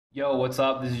Yo, what's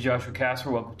up? This is Joshua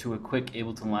Casper. Welcome to a quick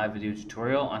Ableton Live video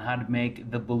tutorial on how to make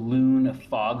the balloon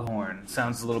foghorn.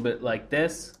 Sounds a little bit like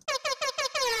this.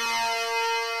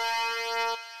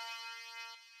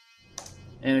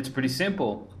 And it's pretty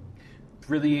simple.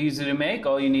 Really easy to make.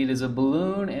 All you need is a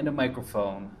balloon and a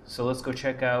microphone. So let's go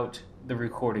check out the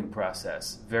recording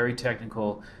process. Very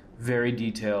technical, very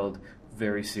detailed,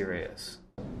 very serious.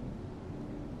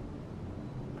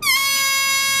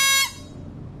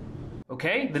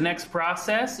 Okay, the next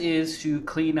process is to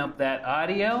clean up that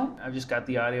audio. I've just got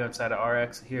the audio inside of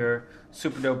RX here,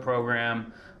 super dope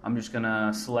program. I'm just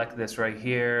gonna select this right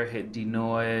here, hit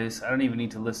denoise. I don't even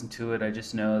need to listen to it, I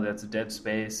just know that's a dead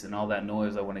space and all that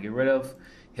noise I wanna get rid of.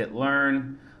 Hit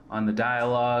learn on the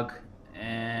dialogue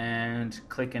and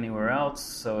click anywhere else.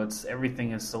 So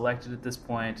everything is selected at this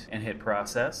point and hit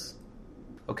process.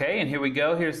 Okay, and here we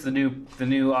go, here's the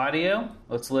new audio.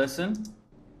 Let's listen.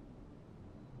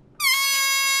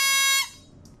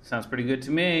 Sounds pretty good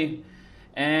to me.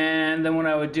 And then what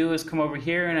I would do is come over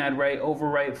here and I'd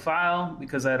overwrite file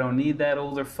because I don't need that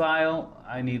older file.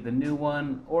 I need the new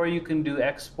one. Or you can do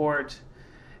export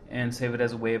and save it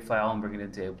as a WAV file and bring it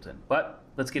into Ableton. But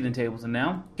let's get into Ableton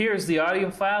now. Here's the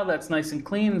audio file that's nice and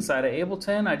clean inside of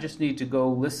Ableton. I just need to go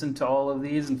listen to all of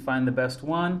these and find the best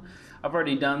one. I've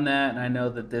already done that and I know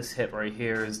that this hit right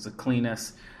here is the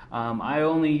cleanest. I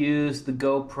only use the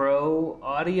GoPro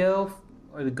audio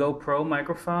or the GoPro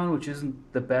microphone, which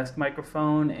isn't the best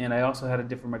microphone, and I also had a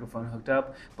different microphone hooked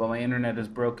up, but my internet is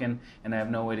broken and I have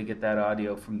no way to get that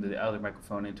audio from the other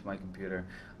microphone into my computer.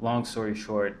 Long story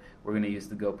short, we're going to use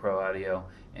the GoPro audio,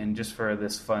 and just for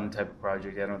this fun type of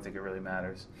project, I don't think it really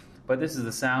matters. But this is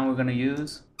the sound we're going to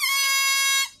use.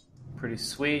 Pretty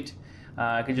sweet.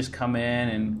 I could just come in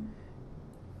and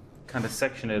kind of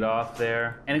section it off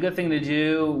there. And a good thing to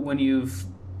do when you've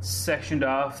sectioned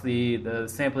off the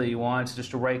sample that you want is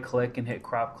just to right click and hit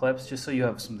crop clips just so you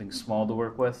have something small to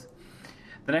work with.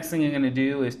 The next thing I'm going to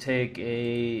do is take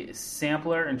a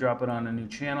sampler and drop it on a new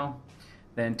channel,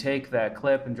 then take that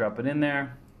clip and drop it in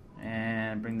there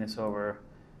and bring this over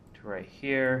to right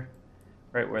here,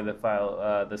 right where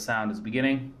the sound is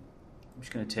beginning. I'm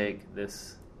just going to take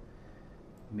this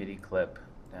MIDI clip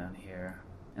down here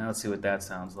and let's see what that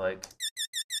sounds like.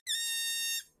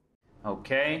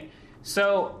 Okay,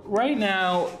 so right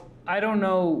now I don't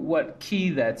know what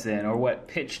key that's in or what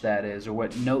pitch that is or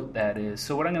what note that is.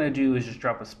 So what I'm going to do is just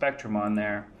drop a spectrum on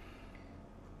there.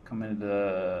 Come into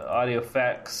the audio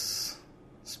effects,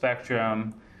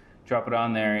 spectrum, drop it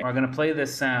on there. I'm going to play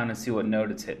this sound and see what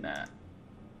note it's hitting at.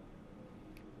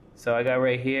 So I got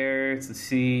right here, it's a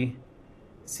C,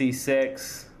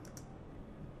 C6.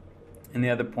 And the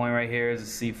other point right here is a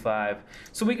C5.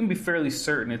 So we can be fairly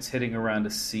certain it's hitting around a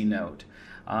C note.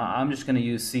 I'm just going to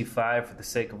use C5 for the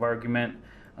sake of argument.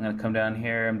 I'm going to come down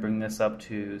here and bring this up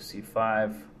to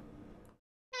C5.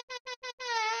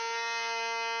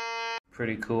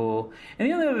 Pretty cool. And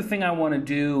the only other thing I want to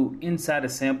do inside a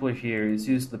sampler here is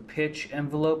use the pitch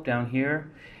envelope down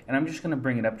here. And I'm just going to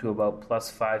bring it up to about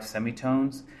 +5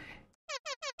 semitones.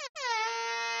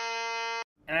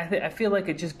 And I feel like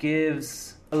it just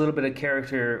gives a little bit of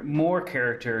character, more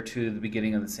character to the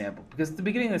beginning of the sample. Because the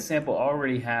beginning of the sample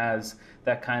already has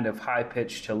that kind of high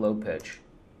pitch to low pitch.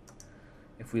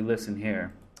 If we listen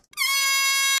here.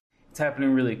 It's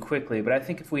happening really quickly, but I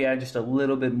think if we add just a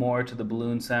little bit more to the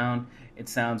balloon sound, it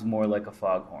sounds more like a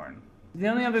foghorn. The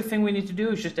only other thing we need to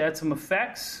do is just add some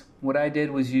effects. What I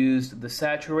did was use the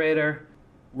saturator,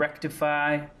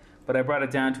 rectify, but I brought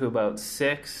it down to about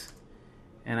 6,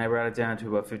 and I brought it down to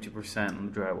about 50% on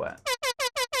the dry wet.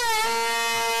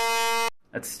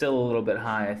 That's still a little bit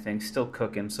high, I think. Still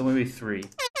cooking, so maybe 3.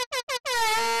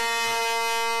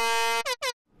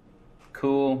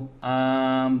 Cool.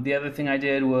 The other thing I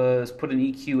did was put an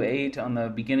EQ8 on the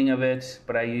beginning of it,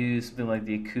 but I used something like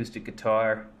the acoustic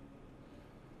guitar.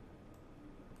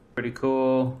 Pretty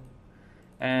cool.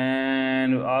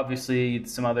 And obviously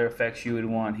some other effects you would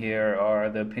want here are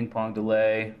the ping pong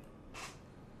delay.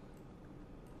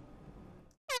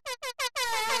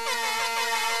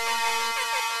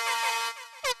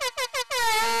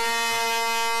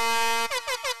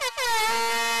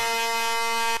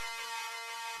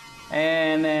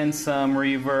 And then some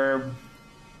reverb,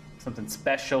 something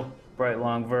special, bright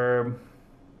long verb,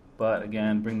 but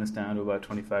again, bring this down to about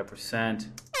 25%.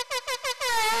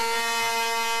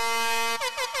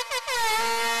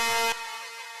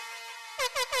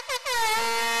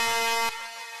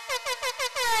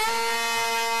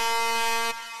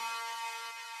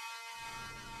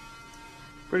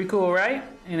 Pretty cool, right?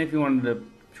 And if you wanted to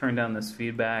turn down this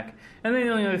feedback, and then the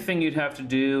only other thing you'd have to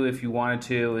do if you wanted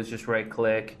to is just right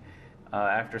click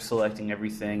after selecting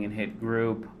everything, and hit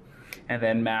group, and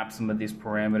then map some of these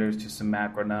parameters to some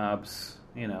macro knobs.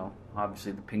 You know,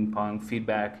 obviously the ping pong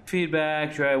feedback,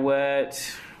 dry,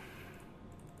 wet,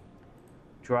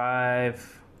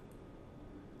 drive,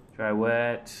 dry,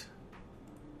 wet,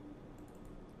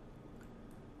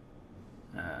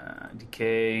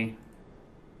 decay,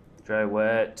 dry,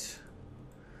 wet,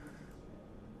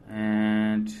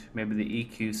 and maybe the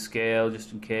EQ scale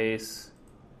just in case.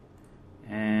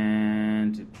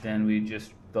 And then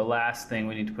the last thing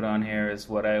we need to put on here is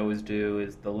what I always do,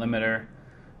 is the limiter,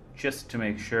 just to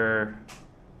make sure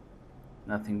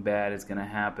nothing bad is going to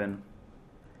happen,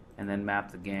 and then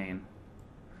map the gain.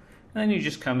 And then you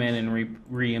just come in and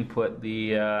re-input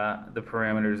the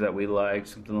parameters that we liked,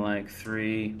 something like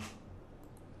 3,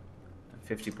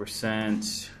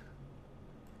 50%,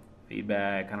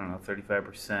 feedback, I don't know,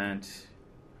 35%,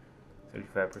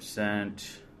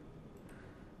 35%,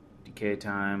 decay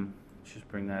time, let's just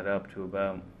bring that up to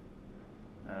about,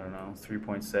 I don't know,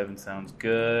 3.7 sounds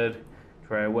good.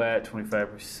 Dry wet,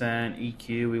 25%,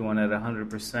 EQ, we want at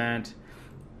 100%,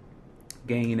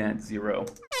 gain at 0.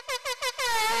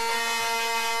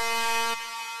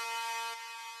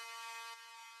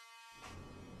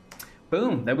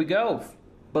 Boom, there we go.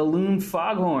 Balloon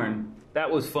foghorn.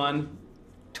 That was fun.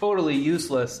 Totally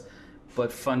useless,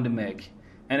 but fun to make.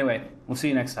 Anyway, we'll see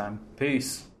you next time.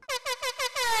 Peace.